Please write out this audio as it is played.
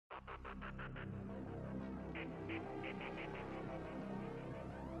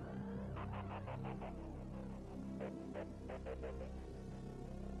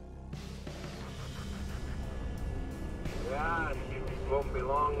Yeah, it won't be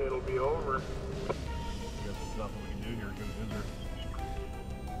long, it'll be over. I guess there's nothing we can do here, is there?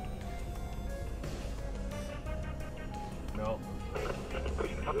 No.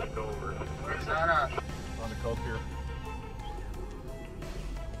 It's over. Where's that at? On the coast here.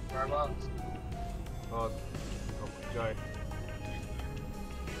 Whereabouts? Oh, guy.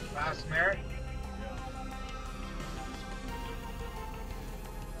 Last Merritt?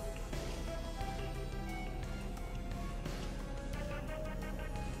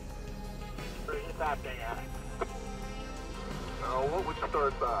 Where's this happening at? What would you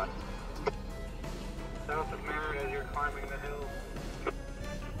start by? South of Merritt as you're climbing the hill.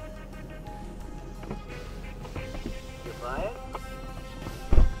 You buy it?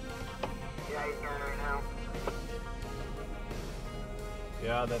 Yeah, you can right now.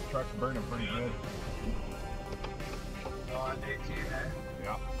 Yeah, that truck's burning pretty good. Oh, on 18, eh?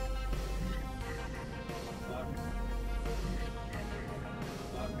 Yeah.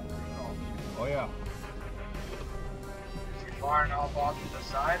 Oh yeah. Is he firing off to the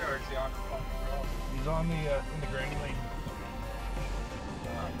side or is he on the fucking road? He's on the in the granny lane.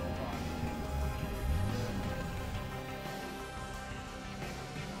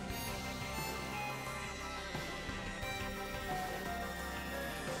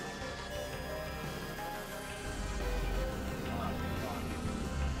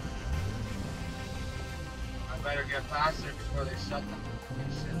 I better get faster before they shut the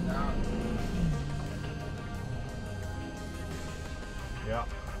shit down. Yeah.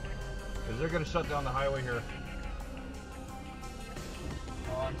 Because they're going to shut down the highway here.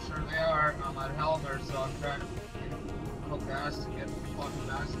 Oh, I'm sure they are. I'm at Helmer, so I'm trying to put gas to get fucking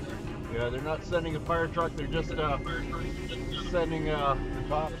gas there. Yeah, they're not sending a fire truck, they're just sending the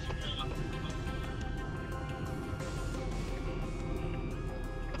cops.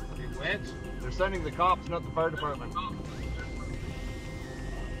 Which? They're sending the cops, not the fire department.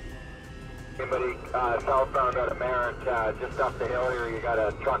 Anybody southbound out of Merritt, just up the hill here, you got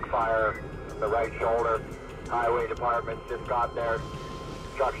a truck fire in the right shoulder. Highway department just got there.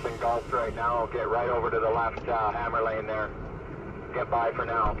 Truck's engulfed right now. Get right over to the left hammer lane there. Get by for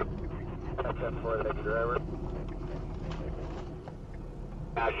now. That's it for the driver.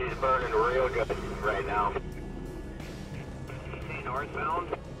 Yeah, she's burning real good right now.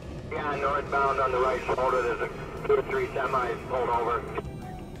 Northbound? Yeah, northbound on the right shoulder. There's a 2 or 3 semis pulled over.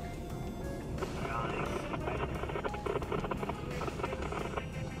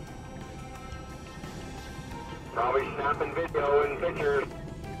 Probably snapping video and pictures.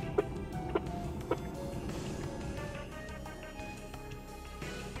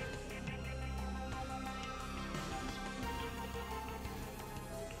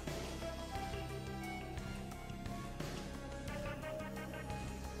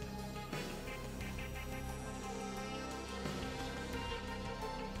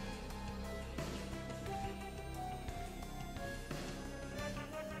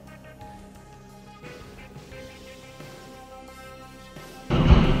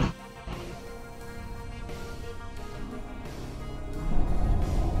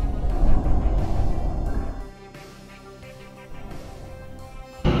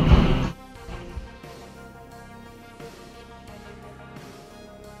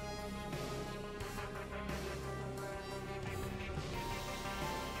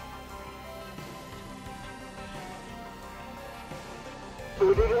 We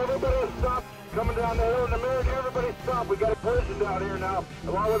need everybody to stop coming down the hill in the Merritt. Everybody stop. We got a collision down here now,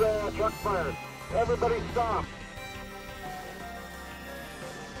 along with a truck fire. Everybody stop.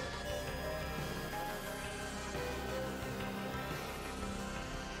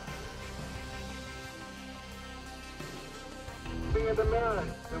 In the Merritt,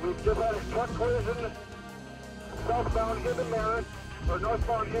 we've just had a truck collision southbound in the Merritt. Or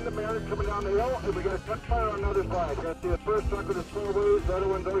northbound in the Merritt coming down the hill, and we got a truck fire on the other side. You got the first truck with his 4 wheels, the other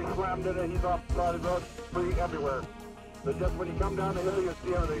one's already slammed in it, he's off the side of the road, free everywhere. So just when you come down the hill, you'll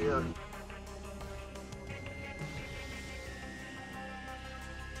see everything here.